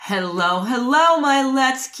Hello, my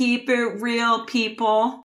Let's Keep It Real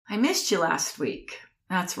people. I missed you last week.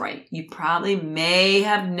 That's right. You probably may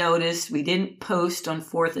have noticed we didn't post on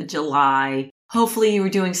 4th of July. Hopefully you were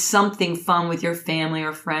doing something fun with your family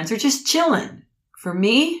or friends or just chilling. For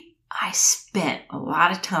me, I spent a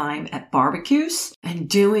lot of time at barbecues and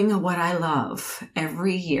doing what I love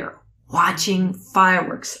every year, watching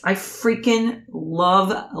fireworks. I freaking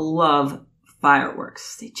love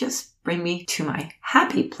fireworks. They just bring me to my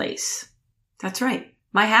happy place. That's right,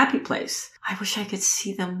 my happy place. I wish I could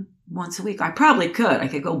see them once a week. I probably could. I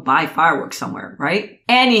could go buy fireworks somewhere, right?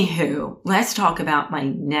 Anywho, let's talk about my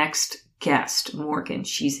next guest, Morgan.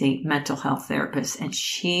 She's a mental health therapist, and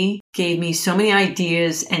she gave me so many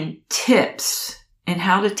ideas and tips on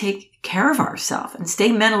how to take care of ourselves and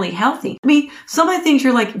stay mentally healthy. I mean, some of the things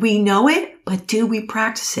you're like, we know it, but do we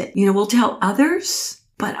practice it? We'll tell others,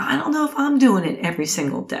 but I don't know if I'm doing it every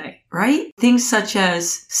single day, right? Things such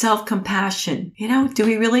as self-compassion. Do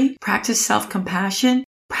we really practice self-compassion?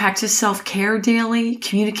 Practice self-care daily?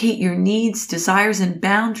 Communicate your needs, desires, and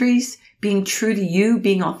boundaries? Being true to you,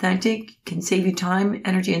 being authentic can save you time,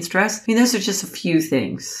 energy, and stress. Those are just a few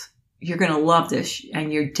things. You're going to love this,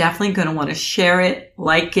 and you're definitely going to want to share it,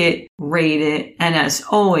 like it, rate it. And as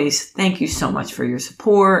always, thank you so much for your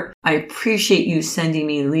support. I appreciate you sending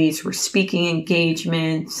me leads for speaking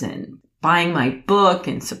engagements and buying my book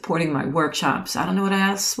and supporting my workshops. I don't know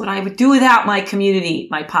what I would do without my community,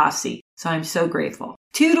 my posse. So I'm so grateful.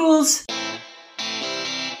 Toodles!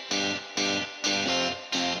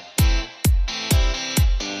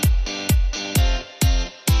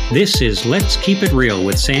 This is Let's Keep It Real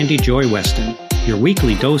with Sandy Joy Weston, your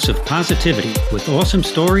weekly dose of positivity with awesome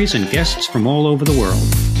stories and guests from all over the world.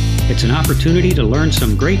 It's an opportunity to learn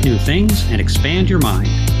some great new things and expand your mind.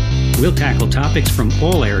 We'll tackle topics from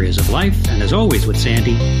all areas of life, and as always with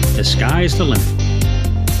Sandy, the sky's the limit.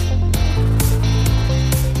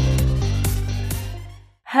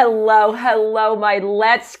 Hello, my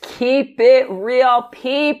Let's Keep It Real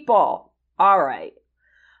people. All right.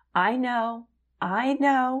 I know.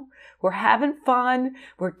 We're having fun.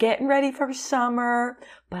 We're getting ready for summer.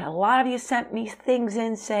 But a lot of you sent me things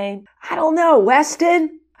in saying, I don't know,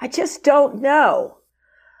 Weston. I just don't know.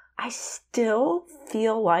 I still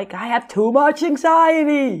feel like I have too much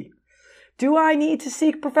anxiety. Do I need to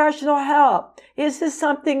seek professional help? Is this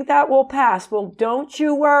something that will pass? Well, don't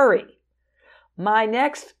you worry. My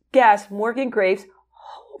next guest, Morgan Graves,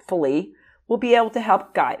 hopefully will be able to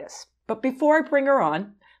help guide us. But before I bring her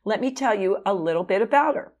on, let me tell you a little bit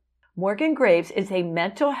about her. Morgan Graves is a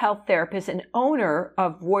mental health therapist and owner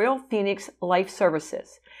of Royal Phoenix Life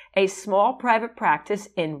Services, a small private practice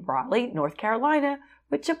in Raleigh, North Carolina,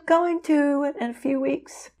 which I'm going to in a few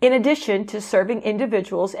weeks. In addition to serving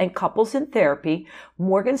individuals and couples in therapy,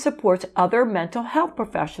 Morgan supports other mental health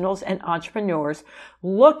professionals and entrepreneurs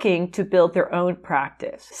looking to build their own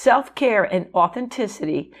practice. Self-care and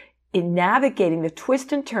authenticity in navigating the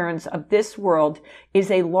twists and turns of this world is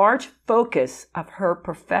a large focus of her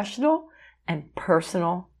professional and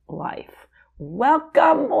personal life.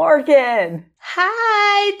 Welcome, Morgan.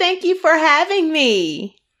 Hi, thank you for having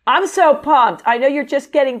me. I'm so pumped. I know you're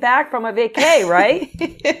just getting back from a vacay, right?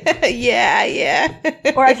 Yeah.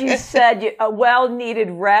 Or as you said, a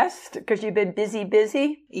well-needed rest because you've been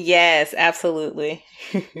busy. Yes, absolutely.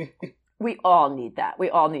 We all need that.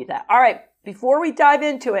 All right. Before we dive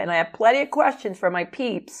into it, and I have plenty of questions for my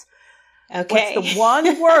peeps. Okay. What's the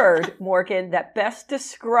one word, Morgan, that best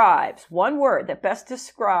describes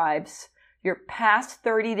your past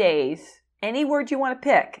 30 days? Any word you want to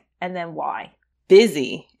pick, and then why?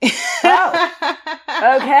 Busy. Oh,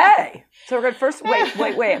 okay. So we're going to first, wait.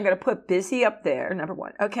 I'm going to put busy up there, number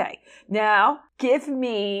one. Okay. Now, give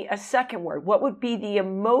me a second word. What would be the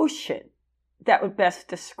emotion that would best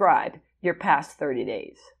describe your past 30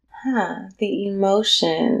 days? The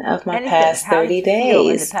emotion of my past 30 days. Feel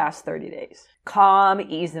in the past 30 days? Calm,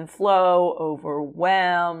 ease and flow,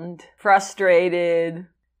 overwhelmed, frustrated,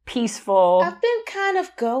 peaceful. I've been kind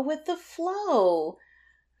of go with the flow.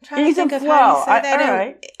 I'm trying Ease to think and of flow. how you say that. All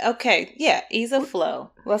right. Okay, yeah, ease and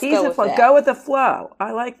flow. Let's Ease go and with flow. that. Go with the flow.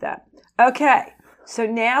 I like that. Okay. So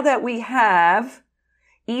now that we have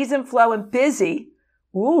ease and flow and busy,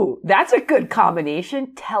 ooh, that's a good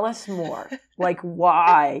combination. Tell us more. Like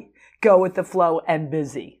why go with the flow and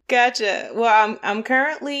busy? Gotcha. Well, I'm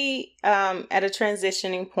currently at a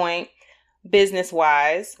transitioning point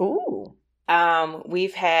business-wise. Ooh.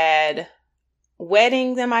 We've had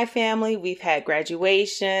weddings in my family. We've had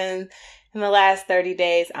graduation in the last 30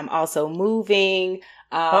 days. I'm also moving.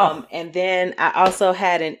 And then I also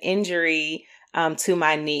had an injury to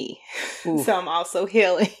my knee. So I'm also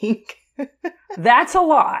healing. That's a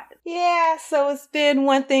lot. Yeah, so it's been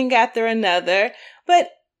one thing after another, but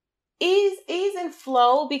ease and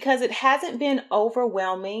flow because it hasn't been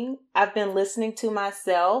overwhelming. I've been listening to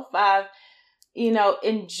myself. I've,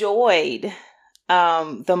 enjoyed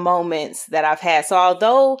the moments that I've had. So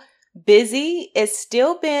although busy, it's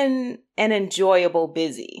still been an enjoyable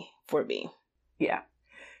busy for me. Yeah.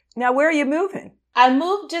 Now, where are you moving? I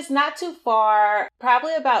moved just not too far,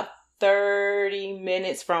 probably about 30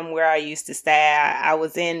 minutes from where I used to stay. I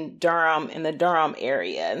was in Durham, in the Durham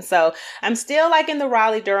area. And so I'm still like in the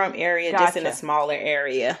Raleigh-Durham area, just in a smaller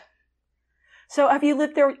area. So have you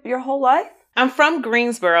lived there your whole life? I'm from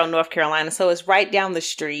Greensboro, North Carolina, so it's right down the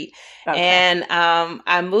street. Okay. And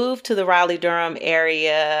I moved to the Raleigh-Durham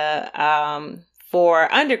area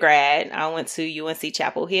for undergrad. I went to UNC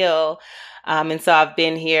Chapel Hill, and so I've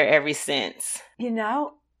been here ever since.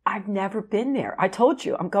 I've never been there. I told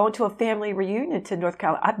you, I'm going to a family reunion to North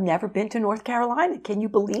Carolina. I've never been to North Carolina. Can you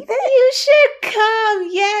believe it? You should come.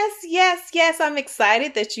 Yes. I'm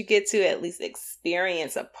excited that you get to at least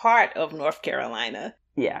experience a part of North Carolina.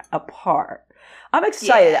 Yeah, a part. I'm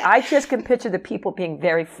excited. Yeah. I just can picture the people being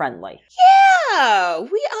very friendly. Yeah,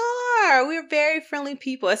 we are. We're very friendly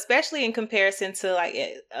people, especially in comparison to like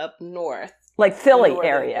up north. Like Philly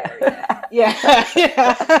area.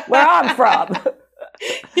 Yeah. Where I'm from.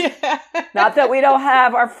 Yeah. Not that we don't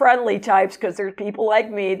have our friendly types, because there's people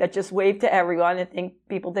like me that just wave to everyone and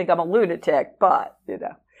people think I'm a lunatic, but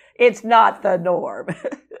it's not the norm.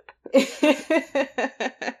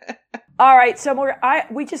 All right, so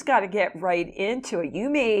we just got to get right into it. You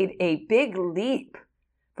made a big leap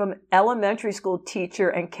from elementary school teacher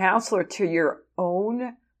and counselor to your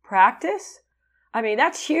own practice. I mean,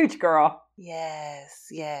 that's huge, girl. Yes.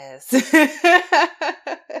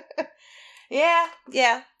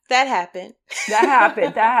 Yeah, that happened. That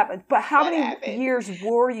happened. But how many years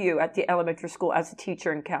were you at the elementary school as a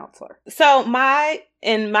teacher and counselor? So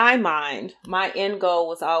in my mind, my end goal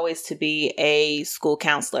was always to be a school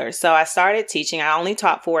counselor. So I started teaching. I only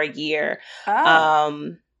taught for a year.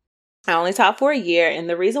 Oh. I only taught for a year. And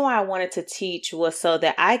the reason why I wanted to teach was so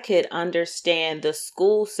that I could understand the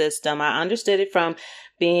school system. I understood it from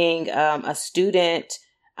being a student.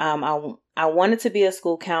 I wanted to be a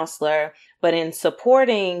school counselor, but in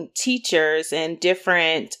supporting teachers in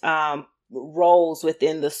different roles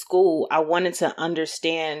within the school, I wanted to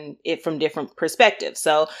understand it from different perspectives.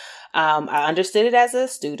 So I understood it as a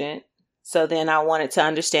student. So then I wanted to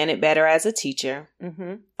understand it better as a teacher,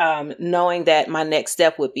 knowing that my next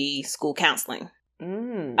step would be school counseling.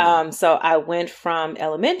 So I went from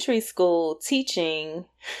elementary school teaching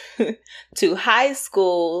to high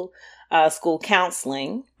school school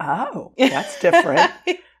counseling. Oh, that's different.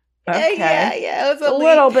 Okay. Yeah. It was a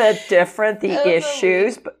little bit different, the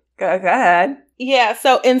issues, but go ahead. Yeah.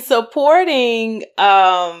 So in supporting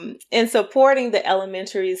the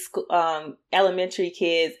elementary school, elementary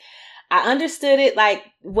kids, I understood it like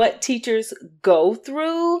what teachers go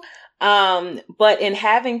through. But in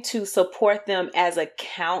having to support them as a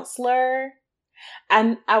counselor,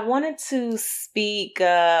 I wanted to speak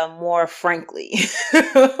more frankly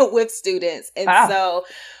with students. And so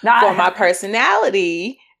for my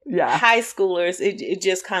personality, high schoolers, it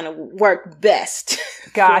just kind of worked best.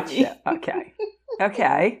 Gotcha.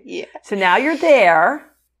 Okay. Yeah. So now you're there.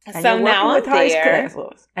 And so now I'm there.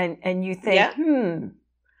 And you think,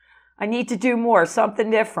 I need to do more, something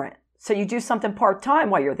different. So you do something part-time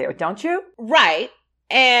while you're there, don't you? Right.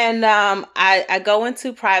 And I go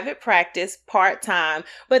into private practice part-time,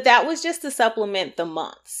 but that was just to supplement the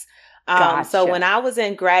months. Gotcha. So when I was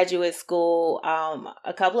in graduate school,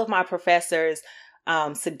 a couple of my professors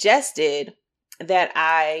suggested that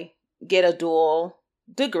I get a dual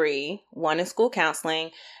degree, one in school counseling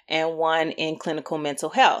and one in clinical mental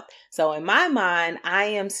health. So in my mind, I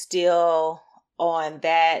am still on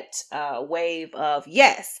that wave of,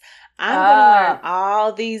 yes, I'm going to learn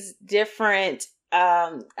all these different,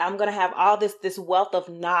 I'm going to have all this wealth of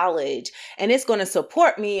knowledge, and it's going to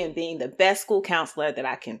support me in being the best school counselor that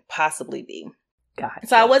I can possibly be. Gotcha.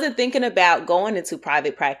 So I wasn't thinking about going into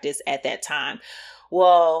private practice at that time.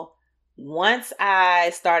 Well, once I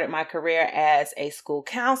started my career as a school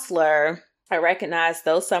counselor, I recognized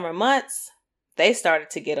those summer months, they started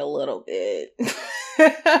to get a little bit...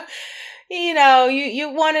 you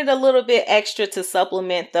wanted a little bit extra to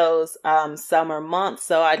supplement those summer months.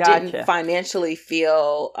 So I didn't financially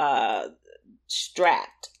feel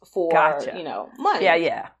strapped for, money.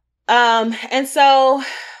 Yeah. And so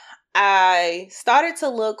I started to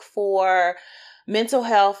look for mental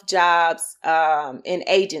health jobs in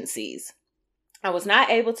agencies. I was not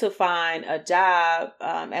able to find a job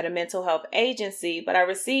at a mental health agency, but I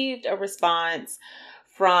received a response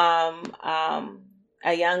from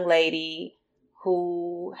a young lady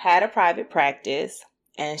who had a private practice,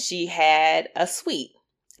 and she had a suite.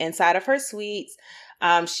 Inside of her suites,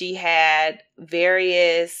 she had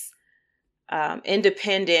various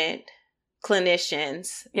independent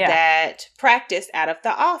clinicians that practiced out of the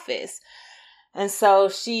office. And so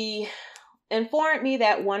she informed me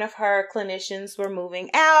that one of her clinicians were moving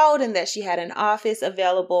out and that she had an office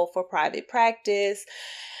available for private practice,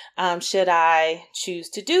 should I choose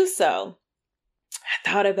to do so. I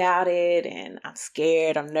thought about it and I'm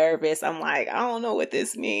scared. I'm nervous. I'm like, I don't know what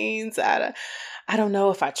this means. I don't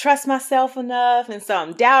know if I trust myself enough. And so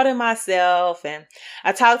I'm doubting myself. And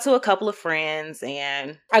I talked to a couple of friends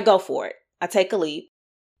and I go for it. I take a leap.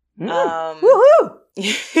 Woohoo!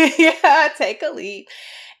 Yeah, I take a leap.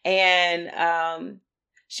 And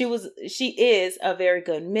she is a very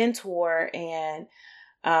good mentor and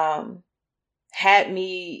had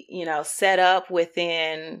me, set up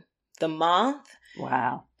within the month.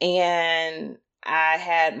 Wow. And I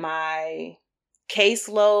had my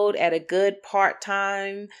caseload at a good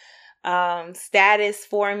part-time status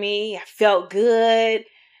for me. I felt good.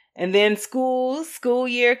 And then school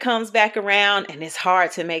year comes back around and it's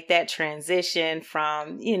hard to make that transition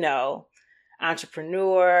from,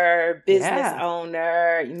 entrepreneur, business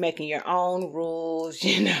owner, making your own rules,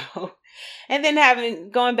 and then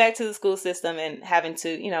going back to the school system and having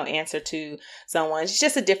to, answer to someone. It's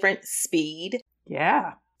just a different speed.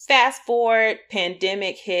 Yeah. Fast forward,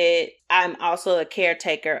 pandemic hit. I'm also a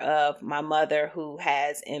caretaker of my mother who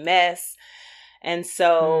has MS. And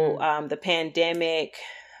so with the pandemic,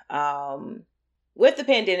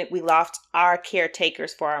 we lost our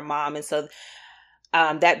caretakers for our mom. And so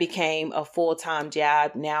that became a full-time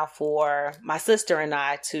job now for my sister and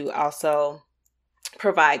I to also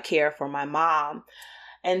provide care for my mom.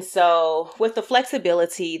 And so with the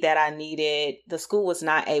flexibility that I needed, the school was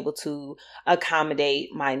not able to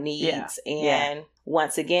accommodate my needs. And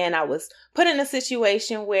once again, I was put in a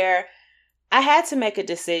situation where I had to make a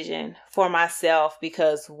decision for myself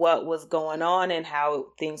because what was going on and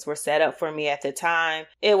how things were set up for me at the time,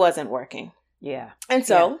 it wasn't working. Yeah. And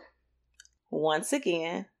so once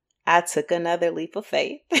again, I took another leap of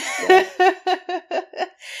faith.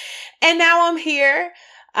 And now I'm here.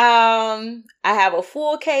 I have a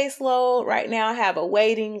full caseload. Right now I have a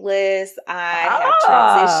waiting list. I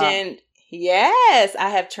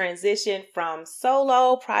have transitioned from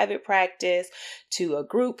solo private practice to a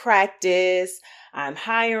group practice. I'm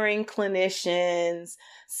hiring clinicians.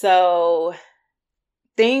 So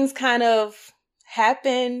things kind of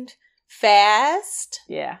happened fast.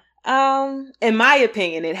 Yeah. In my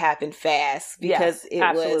opinion, it happened fast because it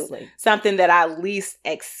was something that I least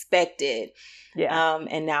expected. Yeah.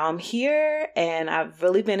 And now I'm here and I've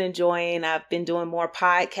really been enjoying, I've been doing more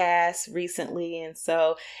podcasts recently. And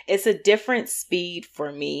so it's a different speed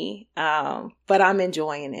for me. But I'm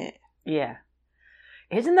enjoying it. Yeah.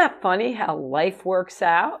 Isn't that funny how life works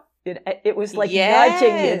out? It was like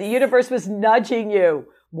nudging you. The universe was nudging you.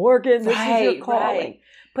 Morgan, this is your calling. Right.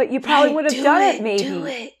 But you probably would have done it maybe. Do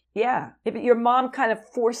it. Yeah. If your mom kind of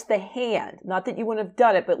forced the hand, not that you wouldn't have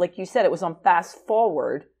done it, but like you said, it was on fast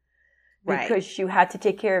forward because you had to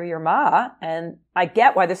take care of your ma. And I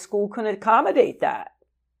get why the school couldn't accommodate that.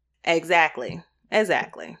 Exactly.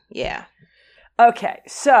 Yeah. Okay.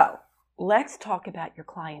 So let's talk about your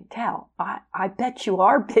clientele. I bet you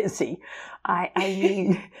are busy. I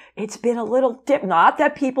mean, it's been a little not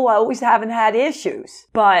that people always haven't had issues,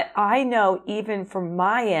 but I know even from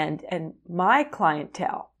my end and my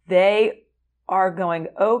clientele, they are going,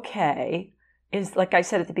 okay, is like I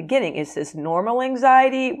said at the beginning, is this normal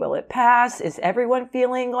anxiety? Will it pass? Is everyone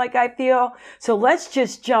feeling like I feel? So let's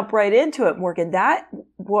just jump right into it, Morgan. That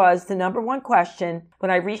was the number one question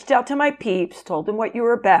when I reached out to my peeps, told them what you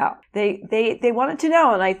were about. They wanted to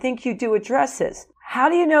know, and I think you do address this. How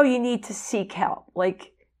do you know you need to seek help?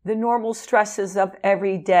 Like the normal stresses of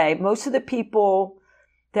every day. Most of the people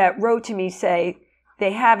that wrote to me say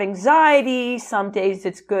they have anxiety. Some days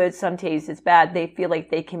it's good. Some days it's bad. They feel like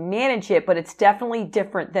they can manage it, but it's definitely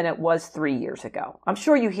different than it was 3 years ago. I'm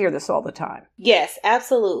sure you hear this all the time. Yes,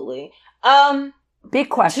 absolutely. Big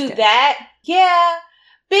question. To that,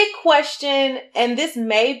 big question. And this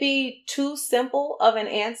may be too simple of an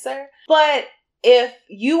answer, but if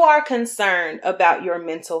you are concerned about your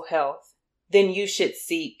mental health, then you should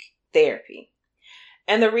seek therapy.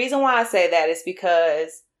 And the reason why I say that is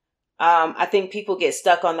because I think people get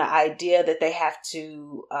stuck on the idea that they have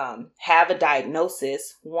to have a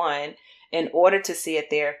diagnosis, one, in order to see a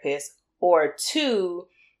therapist, or two,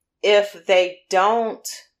 if they don't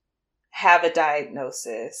have a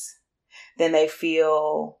diagnosis, then they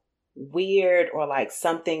feel weird or like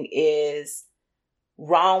something is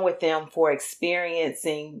wrong with them for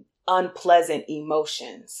experiencing unpleasant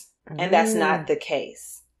emotions. And that's not the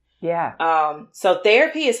case. Yeah. So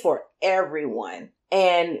therapy is for everyone.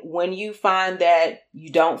 And when you find that you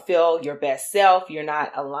don't feel your best self, you're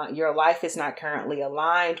not aligned, your life is not currently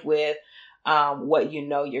aligned with what you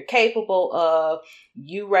know you're capable of,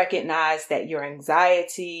 you recognize that your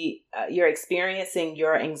anxiety, you're experiencing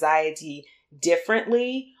your anxiety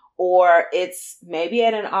differently, or it's maybe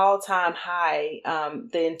at an all-time high,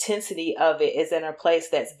 the intensity of it is in a place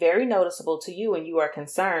that's very noticeable to you and you are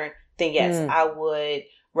concerned, then yes, I would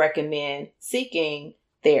recommend seeking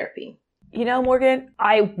therapy. You know, Morgan,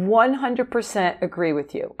 I 100% agree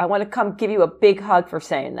with you. I want to come give you a big hug for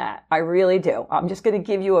saying that. I really do. I'm just going to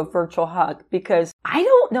give you a virtual hug because I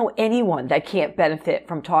don't know anyone that can't benefit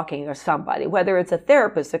from talking to somebody, whether it's a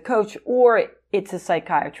therapist, a coach, or it's a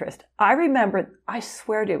psychiatrist. I remember, I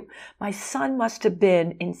swear to, my son must have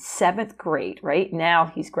been in 7th grade, right? Now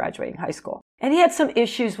he's graduating high school. And he had some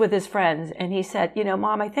issues with his friends. And he said, you know,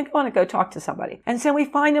 Mom, I think I want to go talk to somebody. And so we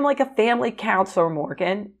find him like a family counselor,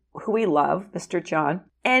 Morgan, who we love, Mr. John.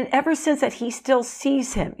 And ever since that, he still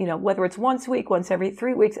sees him, you know, whether it's once a week, once every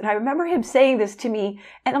 3 weeks. And I remember him saying this to me.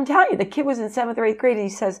 And I'm telling you, the kid was in 7th or 8th grade. And he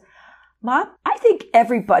says, Mom, I think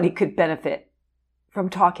everybody could benefit from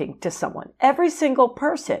talking to someone, every single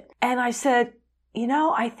person. And I said, you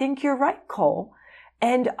know, I think you're right, Cole.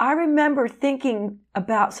 And I remember thinking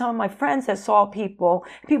about some of my friends that saw people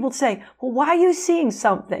would say, well, why are you seeing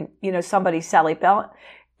something? You know, somebody, Sally Bell,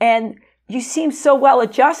 and you seem so well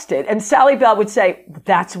adjusted. And Sally Bell would say,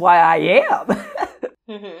 that's why I am.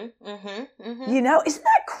 You know, isn't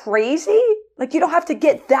that crazy? Like, you don't have to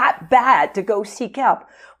get that bad to go seek help.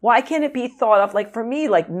 Why can't it be thought of, like, for me,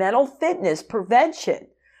 like mental fitness, prevention?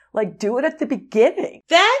 Like, do it at the beginning.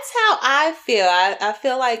 That's how I feel. I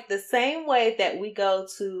feel like the same way that we go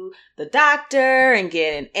to the doctor and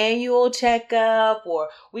get an annual checkup, or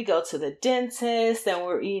we go to the dentist and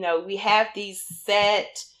we have these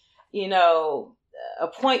set,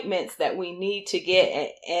 appointments that we need to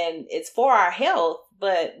get, and it's for our health.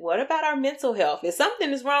 But what about our mental health? If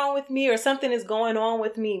something is wrong with me or something is going on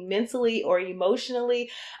with me mentally or emotionally,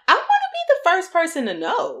 I want to be the first person to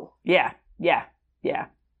know. Yeah.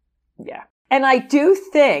 And I do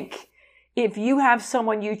think if you have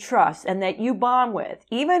someone you trust and that you bond with,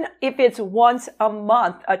 even if it's once a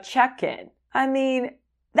month, a check-in, I mean,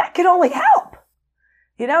 that could only help,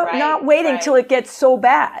 not waiting till it gets so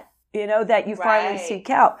bad, that you finally seek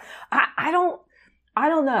help. I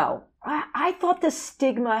don't know. I thought the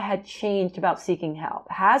stigma had changed about seeking help.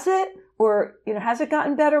 Has it? Or, has it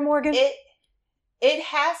gotten better, Morgan? It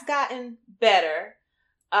has gotten better.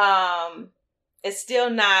 It's still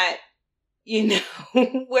not,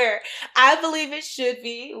 where I believe it should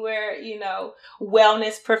be, where,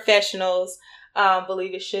 wellness professionals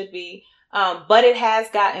believe it should be. But it has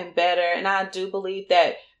gotten better. And I do believe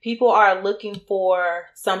that people are looking for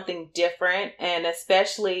something different. And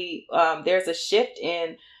especially there's a shift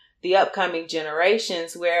in the upcoming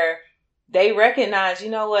generations where they recognize,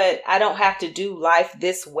 you know what, I don't have to do life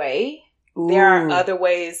this way. Ooh. There are other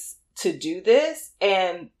ways to do this,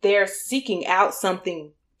 and they're seeking out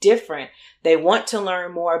something different. They want to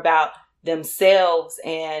learn more about themselves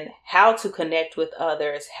and how to connect with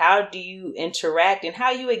others. How do you interact and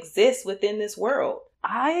how you exist within this world?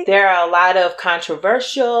 There are a lot of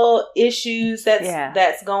controversial issues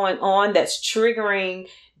that's going on, that's triggering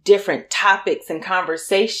different topics and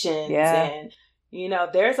conversations. Yeah. And,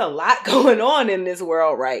 there's a lot going on in this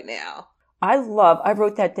world right now. I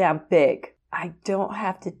wrote that down big. I don't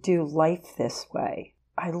have to do life this way.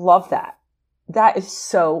 I love that. That is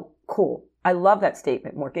so cool. I love that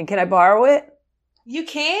statement, Morgan. Can I borrow it? You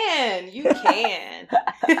can.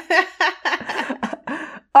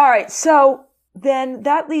 All right. So then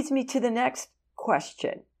that leads me to the next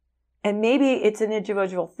question. And maybe it's an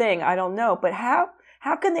individual thing. I don't know. But how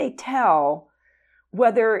can they tell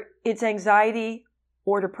whether it's anxiety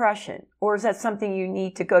or depression? Or is that something you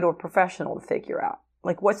need to go to a professional to figure out?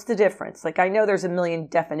 Like, what's the difference? Like, I know there's a million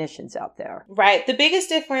definitions out there. Right. The biggest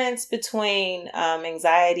difference between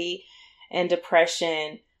anxiety and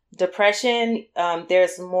depression,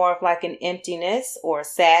 there's more of like an emptiness or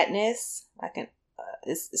sadness, like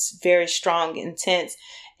it's very strong, intense.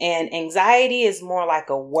 And anxiety is more like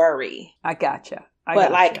a worry. I gotcha.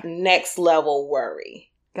 Like next level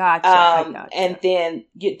worry. Gotcha. And then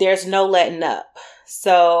there's no letting up.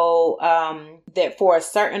 So that for a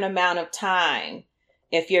certain amount of time,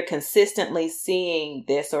 if you're consistently seeing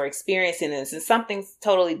this or experiencing this and something's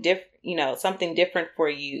totally different, something different for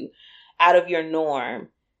you out of your norm,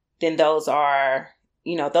 then those are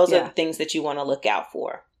the things that you want to look out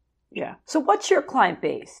for. Yeah. So what's your client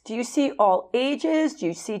base? Do you see all ages? Do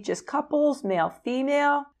you see just couples, male,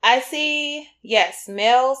 female? I see, yes,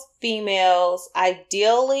 males, females,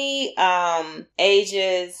 ideally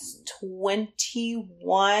ages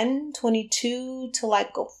 21, 22 to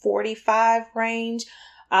like a 45 range.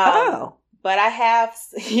 But I have,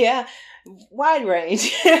 wide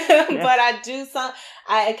range. But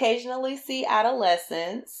I occasionally see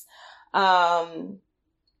adolescents.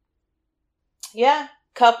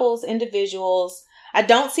 Couples, individuals. I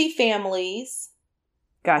don't see families.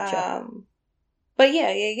 Gotcha. But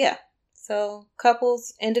yeah. So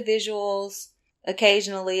couples, individuals,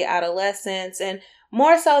 occasionally adolescents, and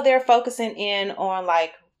more so they're focusing in on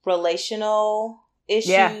like relational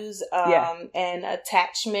issues and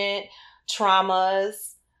attachment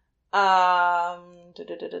traumas.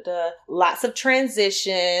 Lots of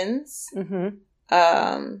transitions.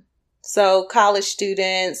 Mm-hmm. So college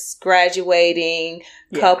students, graduating,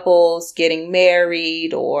 couples getting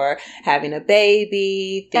married or having a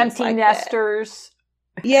baby, things empty like nesters.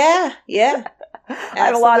 That. Yeah. I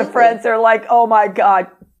have a lot of friends that are like, oh my God,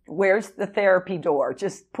 where's the therapy door?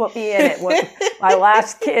 Just put me in it. My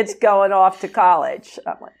last kid's going off to college.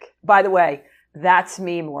 I'm like, by the way, that's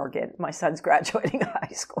me, Morgan. My son's graduating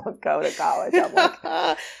high school and going to college. I'm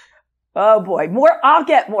like, oh boy, I'll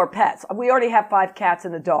get more pets. We already have 5 cats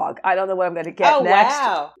and a dog. I don't know what I'm going to get next.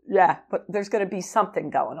 Wow. Yeah, but there's going to be something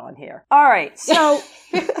going on here. All right, so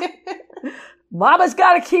Mama's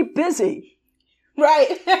got to keep busy.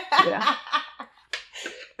 Right. Yeah.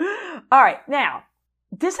 All right, now,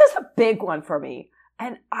 this is a big one for me.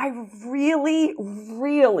 And I really,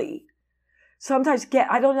 really sometimes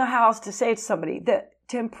I don't know how else to say it to somebody,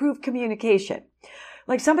 to improve communication.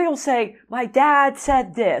 Like somebody will say, my dad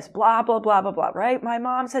said this, blah, blah, blah, blah, blah, right? My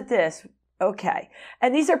mom said this. Okay.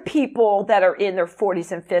 And these are people that are in their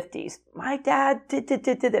 40s and 50s. My dad did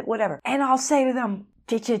it, whatever. And I'll say to them,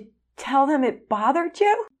 did you tell them it bothered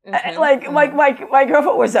you? Mm-hmm. Like my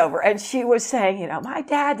girlfriend was over and she was saying, my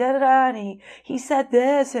dad, da-da-da, and he said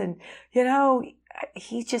this and,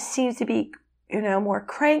 he just seems to be, more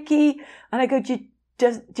cranky. And I go, did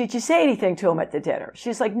you say anything to him at the dinner?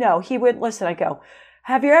 She's like, no, he wouldn't listen. I go,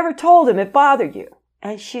 have you ever told him it bothered you?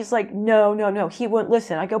 And she's like, no, he wouldn't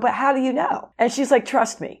listen. I go, but how do you know? And she's like,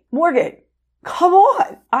 trust me. Morgan, come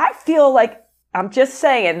on. I feel like, I'm just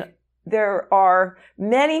saying, there are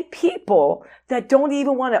many people that don't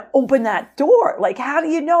even want to open that door. Like, how do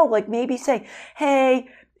you know? Like, maybe say, hey,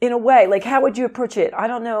 in a way, like, how would you approach it? I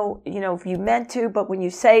don't know, if you meant to, but when you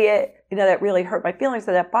say it, that really hurt my feelings,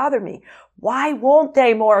 that bothered me. Why won't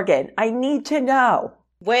they, Morgan? I need to know.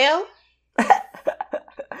 Well,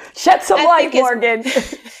 shed some light, Morgan.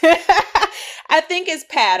 I think it's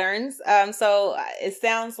patterns. So it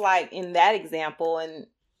sounds like in that example and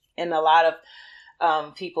in a lot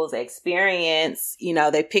of people's experience,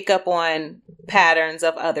 they pick up on patterns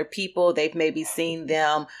of other people. They've maybe seen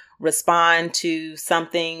them respond to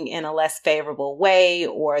something in a less favorable way,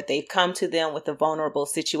 or they've come to them with a vulnerable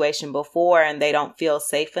situation before and they don't feel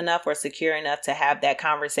safe enough or secure enough to have that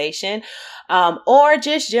conversation. Or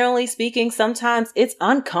just generally speaking, sometimes it's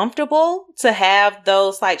uncomfortable to have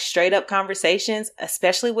those like straight up conversations,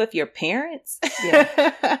 especially with your parents.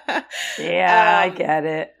 Yeah, I get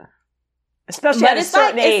it. Especially at a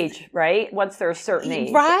certain age, right? Once they're a certain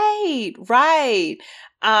age. Right.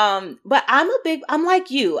 But I'm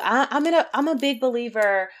like you. I'm a big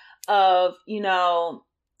believer of,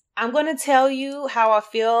 I'm going to tell you how I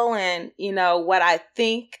feel and, what I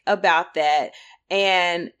think about that.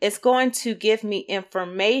 And it's going to give me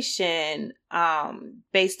information,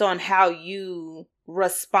 based on how you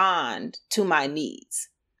respond to my needs.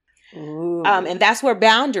 And that's where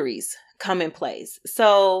boundaries come in place.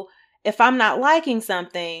 So if I'm not liking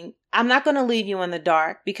something, I'm not going to leave you in the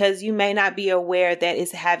dark because you may not be aware that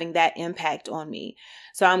it's having that impact on me.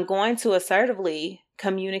 So I'm going to assertively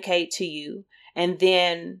communicate to you. And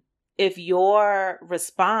then if your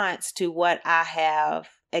response to what I have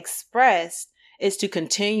expressed is to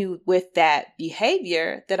continue with that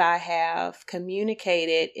behavior that I have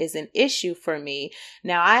communicated is an issue for me,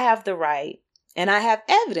 now I have the right and I have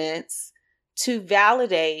evidence to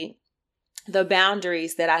validate the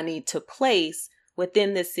boundaries that I need to place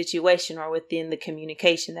within this situation or within the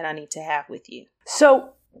communication that I need to have with you.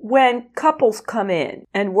 So when couples come in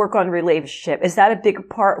and work on relationship, is that a big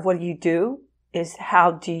part of what you do? Is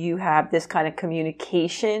how do you have this kind of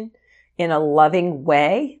communication in a loving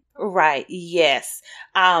way? Right. Yes.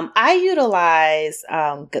 I utilize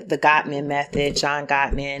the Gottman method, John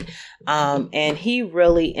Gottman, and he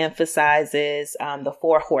really emphasizes the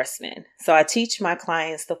 4 horsemen. So I teach my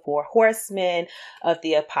clients the 4 horsemen of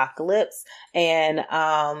the apocalypse, and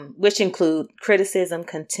which include criticism,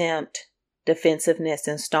 contempt, defensiveness,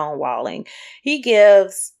 and stonewalling. He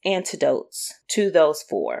gives antidotes to those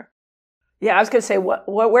 4. Yeah, I was going to say,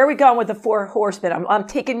 where are we going with the 4 horsemen? I'm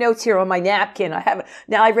taking notes here on my napkin.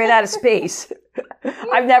 Now I ran out of space.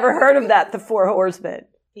 I've never heard of that, the 4 horsemen.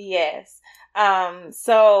 Yes.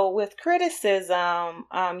 So with criticism,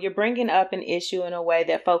 you're bringing up an issue in a way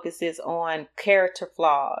that focuses on character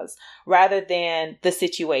flaws rather than the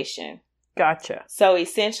situation. Gotcha. So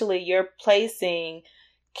essentially, you're placing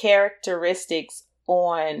characteristics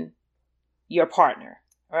on your partner.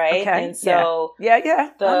 Right. Okay. And so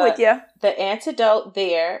yeah. I'm with you. The antidote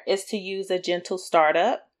there is to use a gentle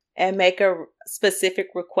startup and make a specific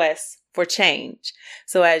request for change.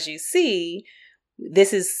 So as you see,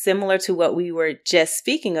 this is similar to what we were just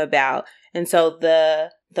speaking about. And so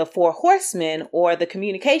the 4 horsemen, or the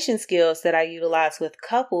communication skills that I utilize with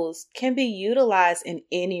couples, can be utilized in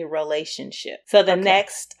any relationship. So the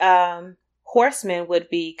next horseman would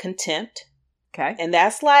be contempt. Okay. And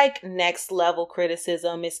that's like next level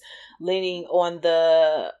criticism. It's leaning on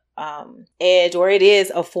the edge, or it is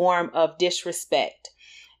a form of disrespect.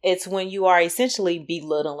 It's when you are essentially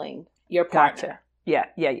belittling your partner. Gotcha.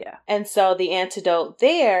 Yeah. And so the antidote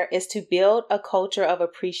there is to build a culture of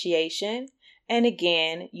appreciation, and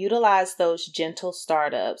again, utilize those gentle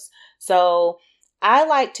startups. So I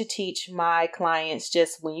like to teach my clients,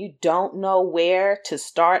 just when you don't know where to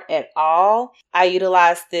start at all, I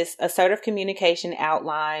utilize this assertive communication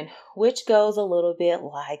outline, which goes a little bit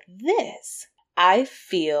like this. I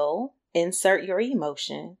feel, insert your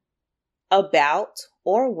emotion, about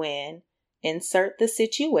or when, insert the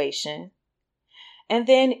situation, and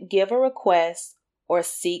then give a request or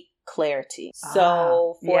seek clarity.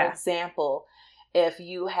 So, for example, if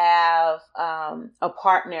you have a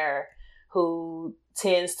partner who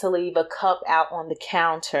tends to leave a cup out on the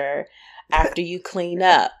counter after you clean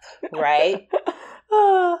up, right?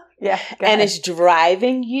 And it's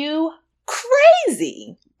driving you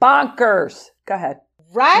crazy. Bonkers. Go ahead.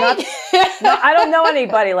 Right? No, I don't know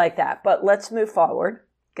anybody like that, but let's move forward.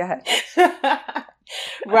 Go ahead.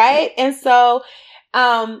 Right? And so,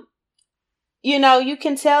 you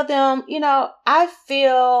can tell them, I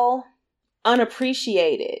feel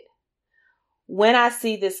unappreciated when I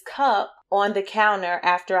see this cup on the counter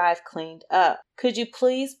after I've cleaned up. Could you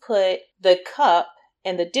please put the cup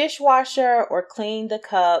in the dishwasher, or clean the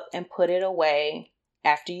cup and put it away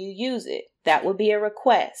after you use it? That would be a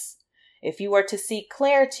request. If you were to seek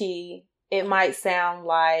clarity, it might sound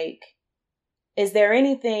like, is there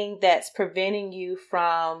anything that's preventing you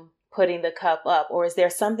from putting the cup up? Or is there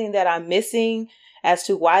something that I'm missing as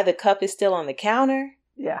to why the cup is still on the counter?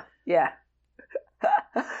 Yeah.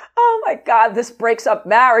 Oh my God, this breaks up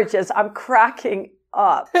marriages. I'm cracking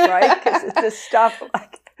up, right? Because it's this stuff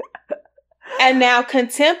like... And now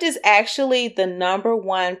contempt is actually the number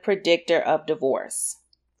 1 predictor of divorce.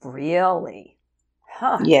 Really?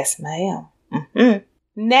 Huh. Yes, ma'am. Mm-hmm.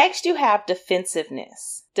 Next, you have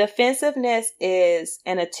defensiveness. Defensiveness is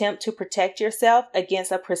an attempt to protect yourself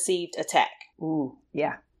against a perceived attack. Ooh,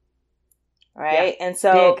 yeah. Right? Yeah. And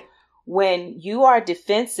so when you are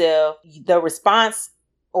defensive, the response,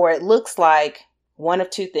 or it looks like one of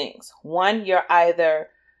 2 things. One, you're either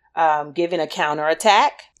giving a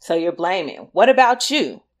counterattack, so you're blaming. What about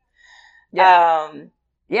you? Yeah.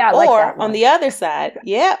 I like that one. On the other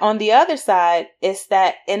side, it's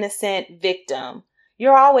that innocent victim.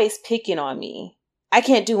 You're always picking on me. I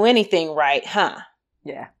can't do anything right, huh?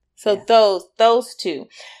 Yeah. So those 2.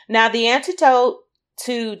 Now, the antidote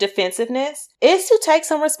to defensiveness is to take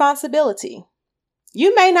some responsibility.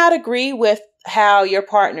 You may not agree with how your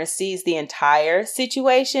partner sees the entire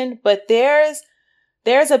situation, but there's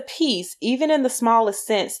a piece, even in the smallest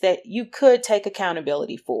sense, that you could take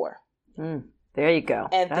accountability for. There you go.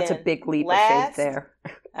 And that's a big leap of faith there.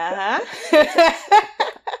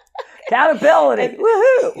 Accountability.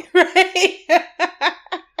 Woohoo! Right.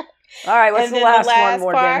 All right, what's the last one,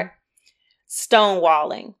 Morgan?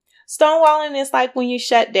 Stonewalling. Stonewalling is like when you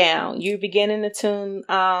shut down. You're beginning to tune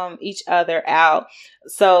each other out.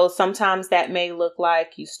 So sometimes that may look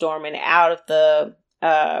like you storming out of the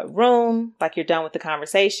room, like you're done with the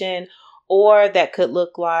conversation, or that could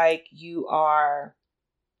look like you are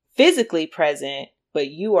physically present, but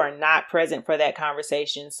you are not present for that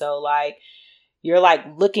conversation. So like you're like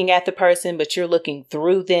looking at the person, but you're looking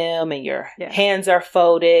through them, and your hands are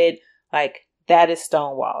folded. Like that is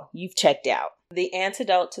stonewall. You've checked out. The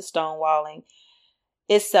antidote to stonewalling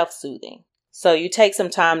is self-soothing. So you take some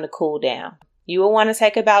time to cool down. You will want to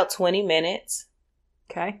take about 20 minutes.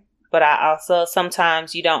 Okay. But I also,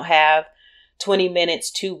 sometimes you don't have 20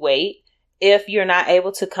 minutes to wait. If you're not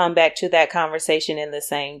able to come back to that conversation in the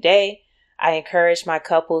same day, I encourage my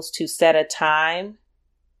couples to set a time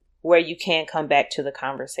where you can come back to the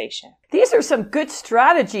conversation. These are some good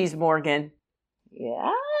strategies, Morgan.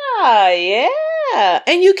 Yeah.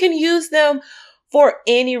 And you can use them for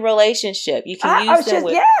any relationship. You can use them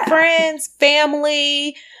with friends,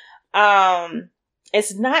 family.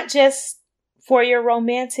 It's not just for your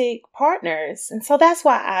romantic partners. And so that's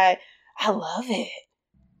why I love it.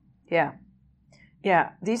 Yeah.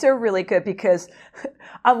 Yeah. These are really good because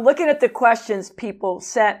I'm looking at the questions people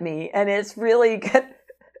sent me and it's really good.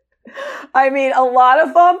 I mean, a lot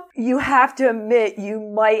of them, you have to admit you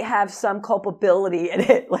might have some culpability in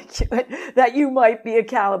it, like that you might be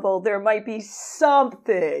accountable. There might be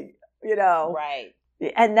something, Right.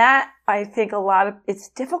 And that, I think it's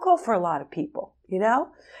difficult for a lot of people,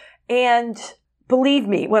 and believe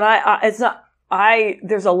me, when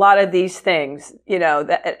there's a lot of these things,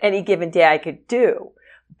 that at any given day I could do,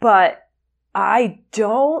 but I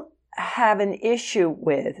don't have an issue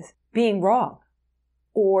with being wrong.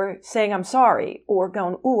 Or saying I'm sorry, or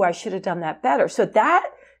going, ooh, I should have done that better. So that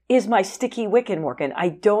is my sticky wicket, Morgan. I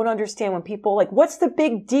don't understand when people what's the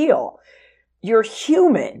big deal? You're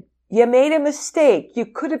human. You made a mistake. You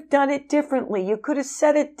could have done it differently. You could have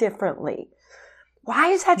said it differently. Why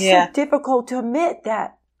is that so difficult to admit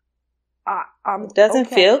that? It doesn't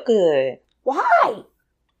feel good. Why?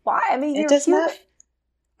 I mean, it does not.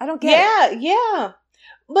 I don't get it. Yeah.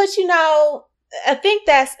 But I think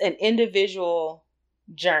that's an individual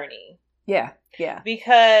journey. Yeah.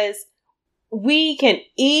 Because we can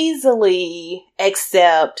easily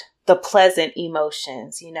accept the pleasant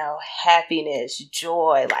emotions, happiness,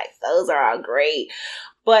 joy, those are all great.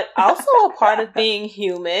 But also a part of being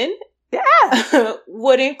human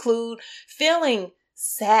would include feeling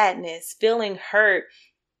sadness, feeling hurt,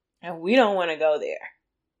 and we don't want to go there.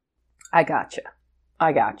 I gotcha.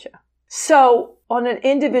 So on an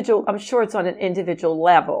individual, I'm sure it's on an individual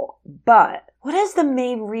level, but what is the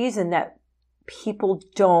main reason that people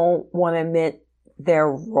don't want to admit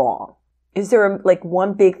they're wrong? Is there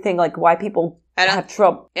one big thing, why people have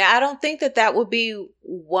trouble? Yeah, I don't think that would be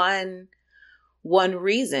one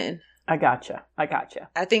reason. I gotcha.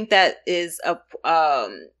 I think that is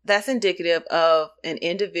that's indicative of an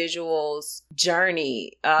individual's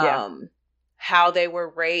journey, how they were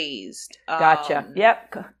raised. Gotcha.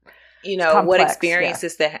 Yep. Complex, what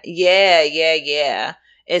experiences that. Yeah.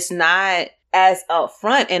 It's not as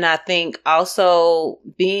upfront. And I think also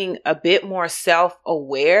being a bit more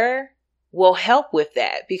self-aware will help with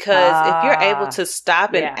that. Because if you're able to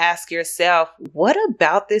stop and ask yourself, what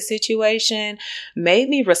about this situation made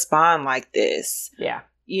me respond like this? Yeah.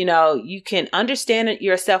 You can understand it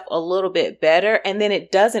yourself a little bit better. And then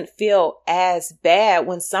it doesn't feel as bad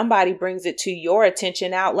when somebody brings it to your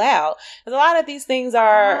attention out loud. Because a lot of these things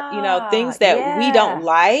are, things that we don't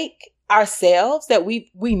like ourselves, that we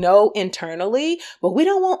know internally, but we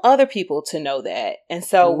don't want other people to know that. And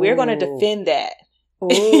so we're going to defend that. I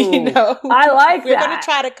like we're that. We're going to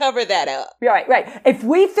try to cover that up. Right. If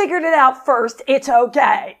we figured it out first, it's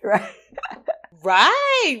okay.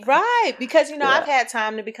 Right. Because, I've had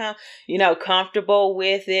time to become, comfortable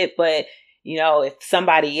with it. But, if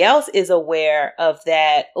somebody else is aware of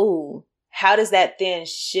that, how does that then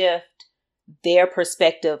shift their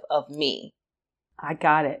perspective of me? I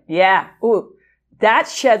got it. Yeah. Ooh, that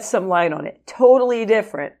sheds some light on it. Totally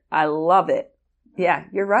different. I love it. Yeah,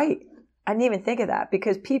 you're right. I didn't even think of that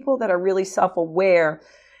because people that are really self-aware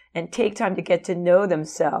and take time to get to know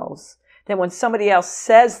themselves, then when somebody else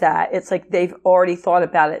says that, it's like they've already thought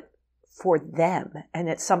about it for them and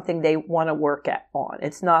it's something they want to work on.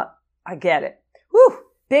 It's not, I get it. Whew,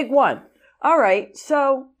 big one. All right.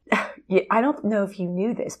 So I don't know if you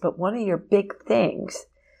knew this, but one of your big things,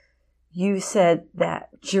 you said that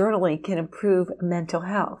journaling can improve mental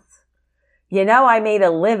health. I made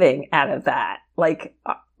a living out of that.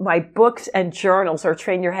 My books and journals are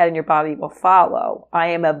Train Your Head and Your Body Will Follow.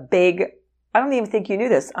 I don't even think you knew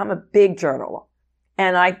this. I'm a big journaler.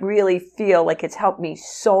 And I really feel like it's helped me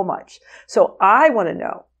so much. So I want to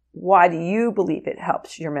know, why do you believe it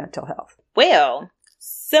helps your mental health? Well,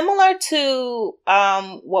 similar to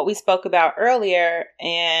what we spoke about earlier,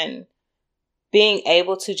 and being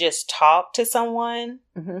able to just talk to someone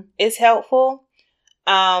is helpful.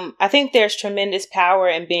 I think there's tremendous power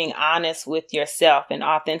in being honest with yourself and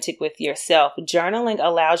authentic with yourself. Journaling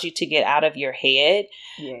allows you to get out of your head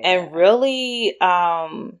and really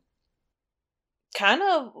kind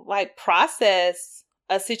of like process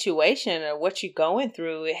a situation or what you're going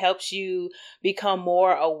through. It helps you become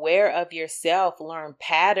more aware of yourself, learn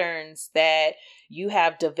patterns that you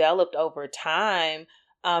have developed over time.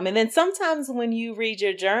 And then sometimes when you read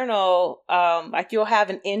your journal, like you'll have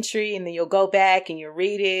an entry and then you'll go back and you'll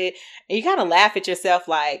read it and you kind of laugh at yourself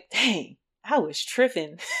like, dang, I was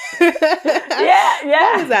tripping. Yeah.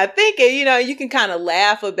 What was I thinking? You can kind of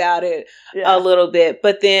laugh about it a little bit.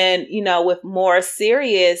 But then, with more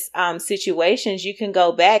serious situations, you can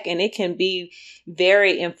go back and it can be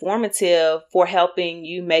very informative for helping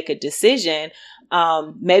you make a decision.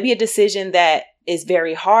 Maybe a decision that is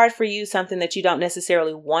very hard for you, something that you don't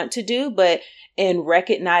necessarily want to do, but in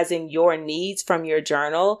recognizing your needs from your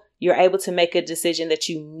journal, you're able to make a decision that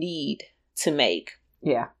you need to make.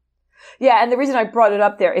 Yeah. Yeah, and the reason I brought it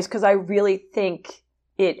up there is because I really think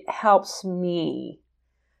it helps me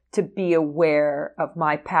to be aware of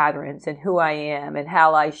my patterns and who I am and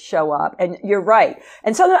how I show up. And you're right.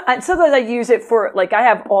 And sometimes I use it for, like, I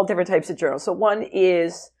have all different types of journals. So one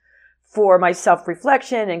is for my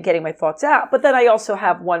self-reflection and getting my thoughts out. But then I also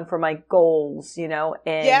have one for my goals, and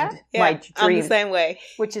my dreams. I'm the same way.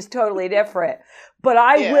 Which is totally different. But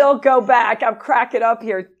I will go back, I'll crack it up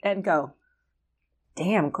here and go,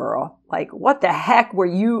 damn, girl, like, what the heck were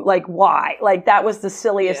you, like, why? Like, that was the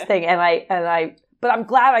silliest thing. But I'm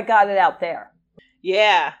glad I got it out there.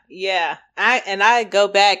 Yeah. I go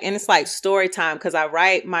back and it's like story time because I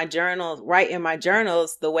write in my journals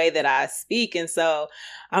the way that I speak. And so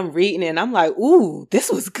I'm reading it and I'm like, ooh,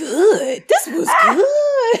 this was good. This was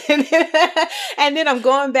good. And then I'm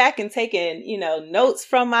going back and taking, notes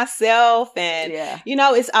from myself. And,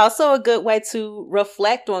 it's also a good way to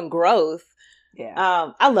reflect on growth.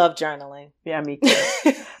 Yeah. I love journaling. Yeah, me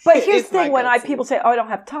too. But here's the thing, when people say, oh, I don't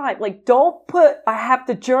have time, like, don't put, I have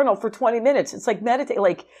to journal for 20 minutes. It's like meditate,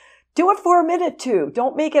 like, do it for a minute too.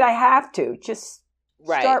 Don't make it I have to. Just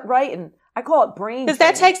start writing. I call it brain drain. Because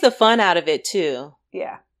that takes the fun out of it too.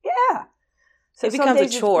 Yeah. Yeah. So it becomes a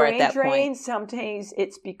chore at that point. Sometimes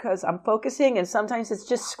it's because I'm focusing and sometimes it's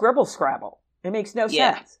just scribble scrabble. It makes no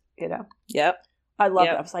sense, Yep. I love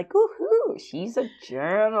it. I was like, woohoo, she's a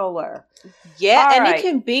journaler. Yeah, all and right. It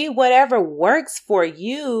can be whatever works for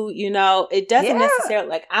you. It doesn't necessarily,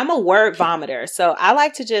 like, I'm a word vomiter. So I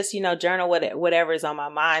like to just, journal whatever is on my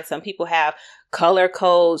mind. Some people have color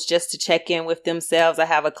codes just to check in with themselves. I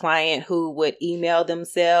have a client who would email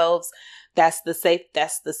themselves. That's the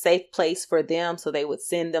safe place for them. So they would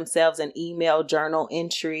send themselves an email journal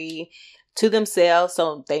entry to themselves,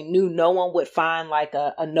 so they knew no one would find like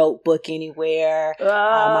a notebook anywhere.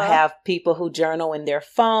 I have people who journal in their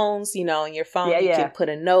phones. In your phone you can put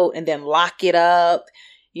a note and then lock it up.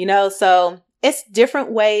 So it's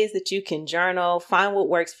different ways that you can journal. Find what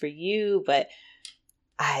works for you, but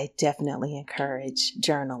I definitely encourage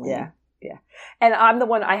journaling. Yeah. And I'm the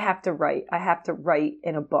one I have to write. I have to write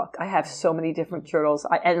in a book. I have so many different journals.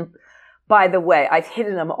 And by the way, I've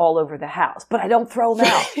hidden them all over the house, but I don't throw them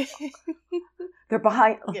out. They're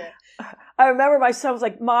behind. Yeah. I remember my son was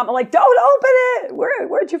like, Mom, I'm like, don't open it.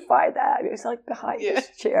 Where'd you find that? He was like, behind this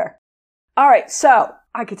chair. All right. So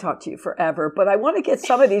I could talk to you forever, but I want to get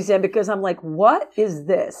some of these in because I'm like, what is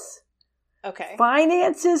this? Okay.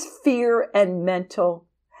 Finances, fear, and mental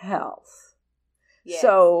health. Yes.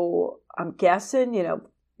 So I'm guessing, your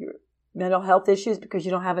mental health issues because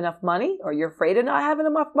you don't have enough money or you're afraid of not having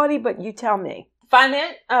enough money, but you tell me.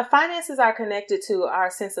 Finances are connected to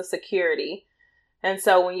our sense of security. And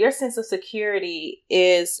so when your sense of security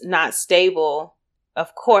is not stable,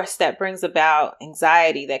 of course, that brings about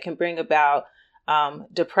anxiety, that can bring about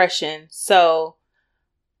depression. So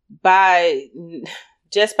by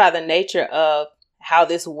the nature of how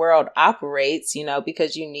this world operates,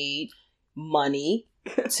 because you need money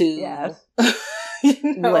to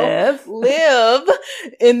live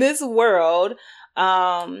in this world.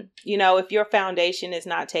 If your foundation is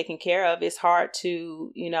not taken care of, it's hard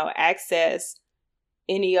to, access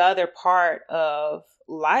any other part of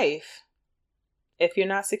life if you're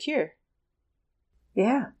not secure.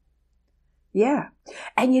 Yeah. Yeah.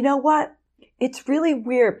 And you know what? It's really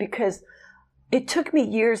weird because it took me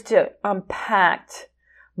years to unpack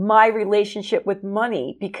my relationship with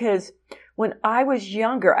money because when I was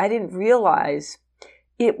younger, I didn't realize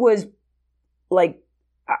it was like,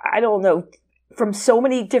 I don't know, from so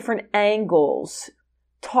many different angles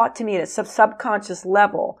taught to me at a subconscious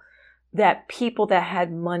level that people that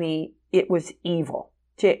had money, it was evil.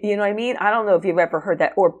 You know what I mean? I don't know if you've ever heard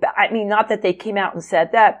that, not that they came out and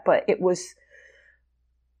said that, but it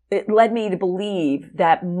led me to believe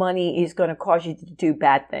that money is going to cause you to do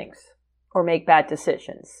bad things or make bad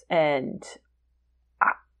decisions. And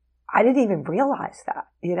I didn't even realize that,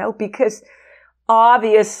 because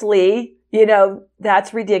obviously,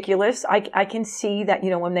 that's ridiculous. I can see that,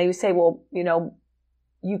 when they say, well,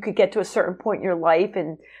 you could get to a certain point in your life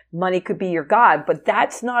and money could be your God, but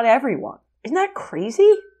that's not everyone. Isn't that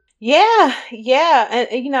crazy? Yeah. And,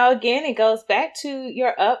 again, it goes back to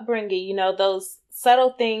your upbringing, those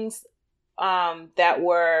subtle things that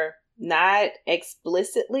were not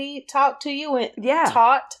explicitly taught to you and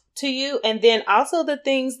taught to you. And then also the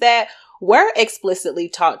things that were explicitly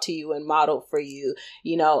taught to you and modeled for you,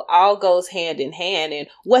 all goes hand in hand. And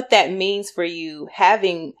what that means for you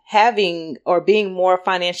having or being more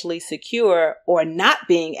financially secure or not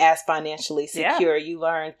being as financially secure, you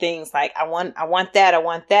learn things like, I want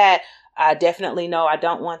that. I definitely know I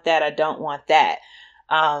don't want that. I don't want that.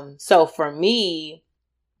 So for me,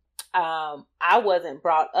 I wasn't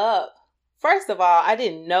brought up. First of all, I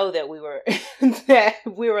didn't know that we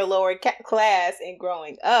were lower class in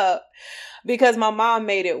growing up because my mom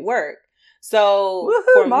made it work. So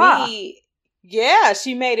Woo-hoo, for Ma. me,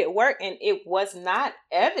 she made it work, and it was not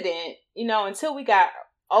evident, until we got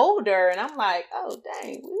older. And I'm like, oh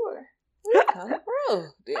dang, we were kind of through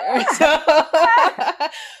there.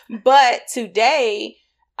 But today,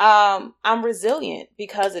 I'm resilient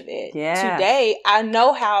because of it. Yeah. Today, I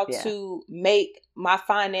know how to make my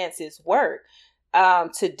finances work.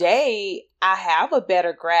 Today, I have a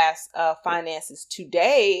better grasp of finances.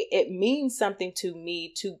 Today, it means something to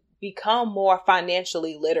me to become more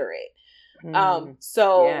financially literate.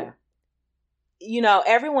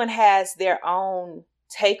 Everyone has their own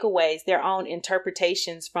takeaways, their own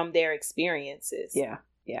interpretations from their experiences. Yeah.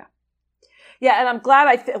 Yeah, and I'm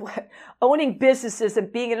glad owning businesses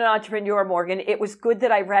and being an entrepreneur, Morgan, it was good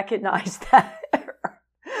that I recognized that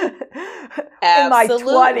in my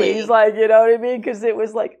 20s, like, you know what I mean? Because it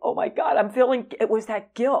was like, oh my God, it was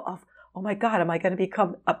that guilt of, oh my God, am I going to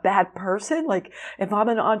become a bad person? Like, if I'm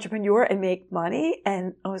an entrepreneur and make money?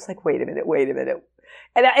 And I was like, wait a minute.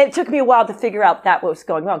 And it took me a while to figure out that what was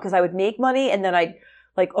going on, because I would make money and then I'd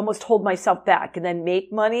like almost hold myself back, and then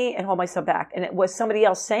make money and hold myself back. And it was somebody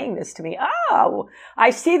else saying this to me. Oh, I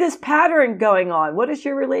see this pattern going on. What is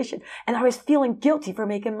your relation? And I was feeling guilty for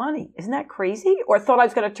making money. Isn't that crazy? Or thought I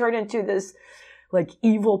was going to turn into this like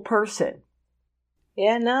evil person.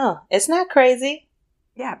 Yeah, no, it's not crazy.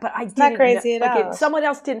 Yeah, but I didn't. Not crazy at all. If someone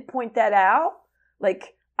else didn't point that out,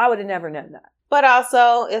 like I would have never known that. But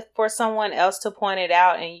also, if for someone else to point it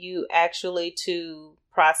out and you actually to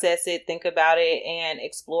process it, think about it, and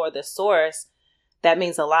explore the source, that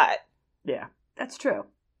means a lot. Yeah, that's true.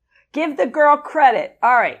 Give the girl credit.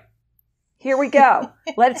 All right, here we go.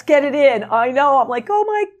 Let's get it in. I know, I'm like, oh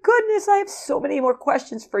my goodness, I have so many more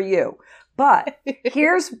questions for you. But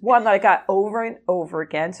here's one that I got over and over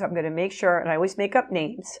again, so I'm going to make sure, and I always make up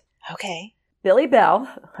names. Okay. Billy Bell.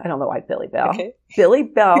 I don't know why Billy Bell. Okay. Billy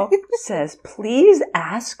Bell says, please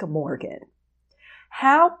ask Morgan,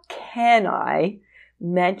 how can I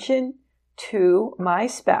mention to my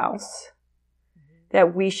spouse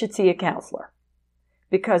that we should see a counselor?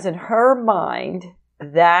 Because in her mind,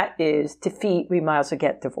 that is defeat. We might as well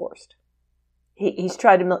get divorced. He's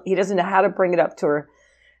tried to, he doesn't know how to bring it up to her.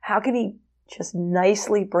 How can he just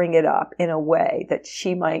nicely bring it up in a way that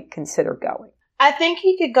she might consider going? I think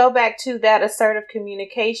he could go back to that assertive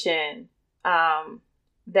communication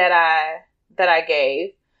that I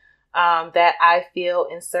gave. That I feel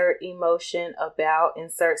insert emotion about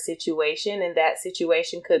insert situation, and that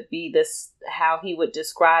situation could be how he would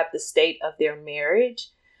describe the state of their marriage,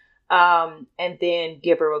 and then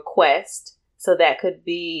give a request. So that could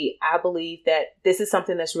be, I believe that this is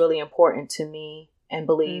something that's really important to me, and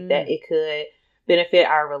believe that it could benefit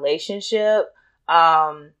our relationship.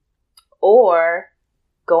 Or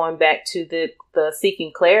going back to the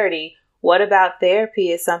seeking clarity, what about therapy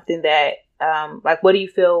is something that what do you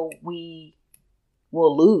feel we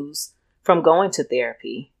will lose from going to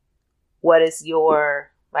therapy? What's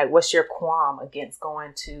your qualm against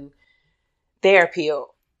going to therapy?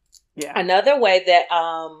 Yeah. Another way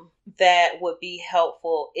that would be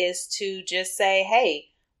helpful is to just say, hey,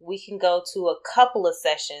 we can go to a couple of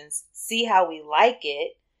sessions, see how we like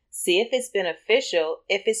it, see if it's beneficial.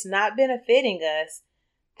 If it's not benefiting us,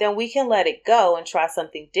 then we can let it go and try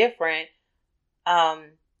something different.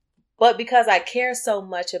 But because I care so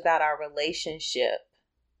much about our relationship,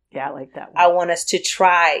 yeah, I like that one. I want us to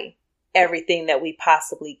try everything that we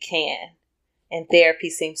possibly can. And therapy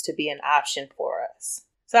seems to be an option for us.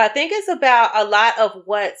 So I think it's about a lot of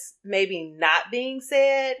what's maybe not being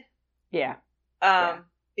said. Yeah.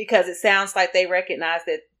 Because it sounds like they recognize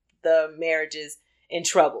that the marriage is in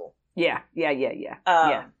trouble. Yeah.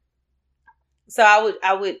 So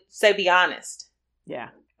I would say be honest. Yeah.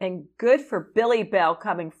 And good for Billy Bell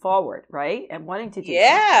coming forward, right? And wanting to do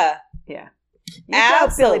something. Yeah. You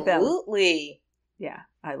absolutely. go, Billy Bell. Yeah,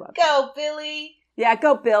 I love it. Go, Billy. Yeah,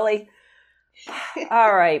 go, Billy.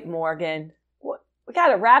 All right, Morgan. We got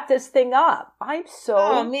to wrap this thing up.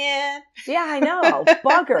 Oh, man. Yeah, I know.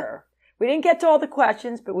 Bugger. We didn't get to all the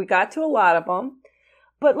questions, but we got to a lot of them.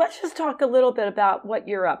 But let's just talk a little bit about what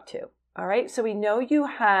you're up to. All right. So we know you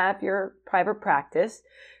have your private practice.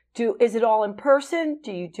 Is it all in person?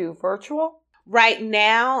 Do you do virtual? Right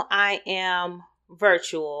now, I am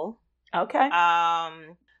virtual. Okay.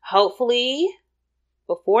 Hopefully,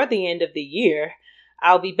 before the end of the year,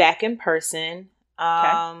 I'll be back in person.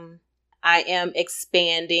 Okay. I am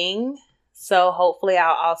expanding, so hopefully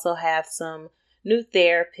I'll also have some new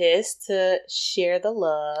therapists to share the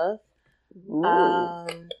love.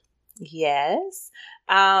 Yes.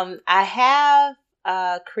 I have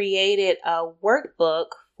created a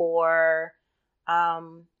workbook for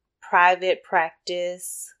private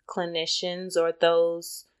practice clinicians or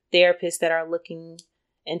those therapists that are looking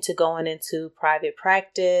into going into private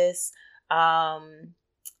practice.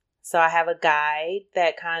 So I have a guide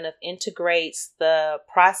that kind of integrates the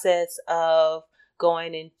process of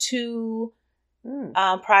going into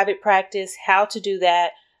private practice, how to do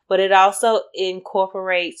that, but it also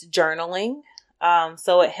incorporates journaling.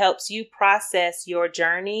 So it helps you process your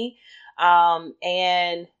journey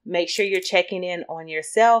and make sure you're checking in on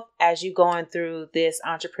yourself as you're going through this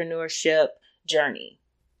entrepreneurship journey.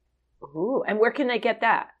 Ooh, and where can they get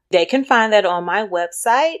that? They can find that on my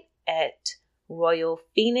website at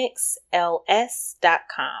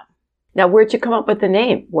RoyalPhoenixLS.com. Now, where'd you come up with the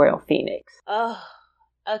name Royal Phoenix? Oh,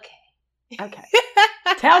 okay. Okay.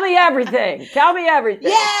 Tell me everything. Tell me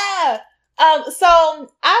everything. Yeah. So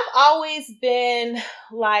I've always been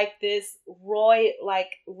like this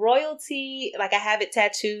royalty, like I have it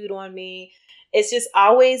tattooed on me. It's just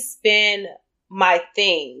always been my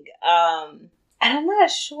thing. And I'm not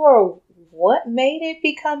sure what made it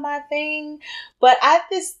become my thing, but I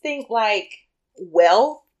just think like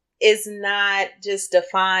wealth is not just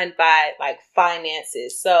defined by like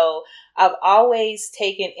finances. So I've always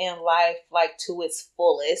taken in life like to its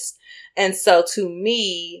fullest. And so to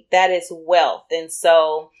me, that is wealth. And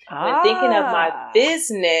so when thinking of my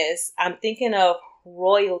business, I'm thinking of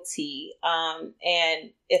royalty.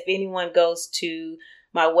 And if anyone goes to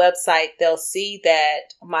my website, they'll see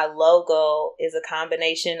that my logo is a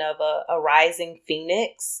combination of a rising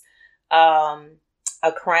phoenix,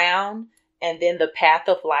 a crown, and then the path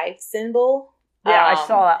of life symbol. Yeah, I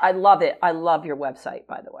saw that. I love it. I love your website,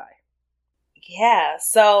 by the way. Yeah.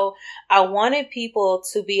 So I wanted people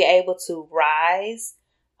to be able to rise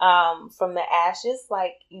from the ashes,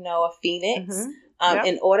 like, a phoenix,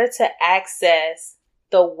 in order to access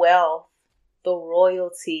the wealth, the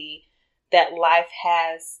royalty that life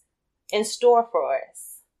has in store for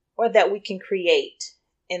us, or that we can create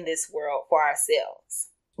in this world for ourselves.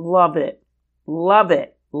 Love it. Love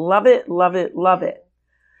it. Love it. Love it. Love it.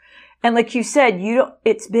 And like you said,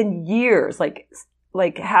 it's been years, like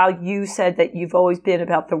how you said that you've always been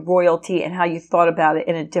about the royalty and how you thought about it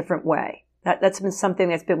in a different way. That's been something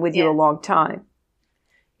that's been with you a long time.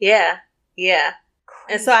 Yeah. Yeah.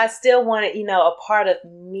 Crazy. And so I still wanted, a part of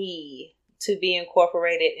me to be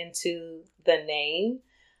incorporated into the name.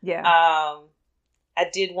 Yeah. I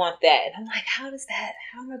did want that. And I'm like, how am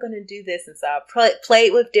I going to do this? And so I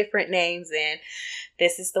played with different names, and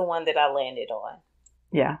this is the one that I landed on.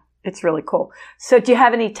 Yeah, it's really cool. So do you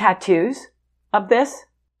have any tattoos of this?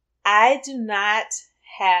 I do not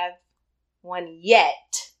have one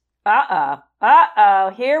yet.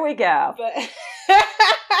 Here we go.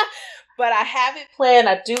 But I have it planned.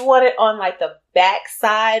 I do want it on like the back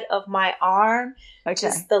side of my arm. Okay.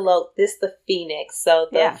 Just the phoenix. So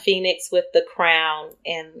the phoenix with the crown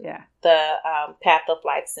and the path of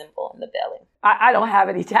life symbol in the belly. I don't have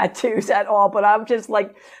any tattoos at all, but I'm just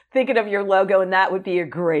like thinking of your logo, and that would be a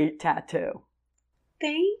great tattoo.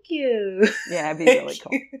 Thank you. Yeah, it'd be really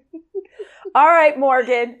cool. All right,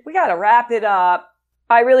 Morgan, we got to wrap it up.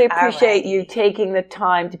 I really appreciate you taking the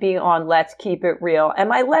time to be on Let's Keep It Real. And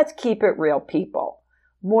my Let's Keep It Real people,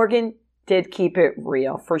 Morgan did keep it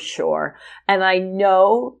real for sure. And I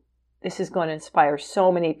know this is going to inspire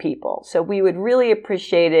so many people. So we would really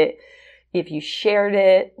appreciate it if you shared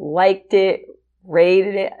it, liked it,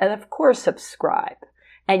 rated it, and of course, subscribe.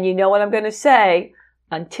 And you know what I'm going to say.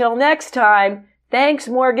 Until next time, thanks,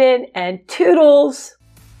 Morgan, and toodles.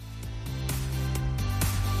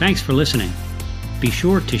 Thanks for listening. Be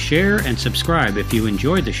sure to share and subscribe if you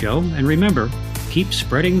enjoyed the show, and remember, keep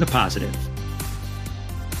spreading the positive.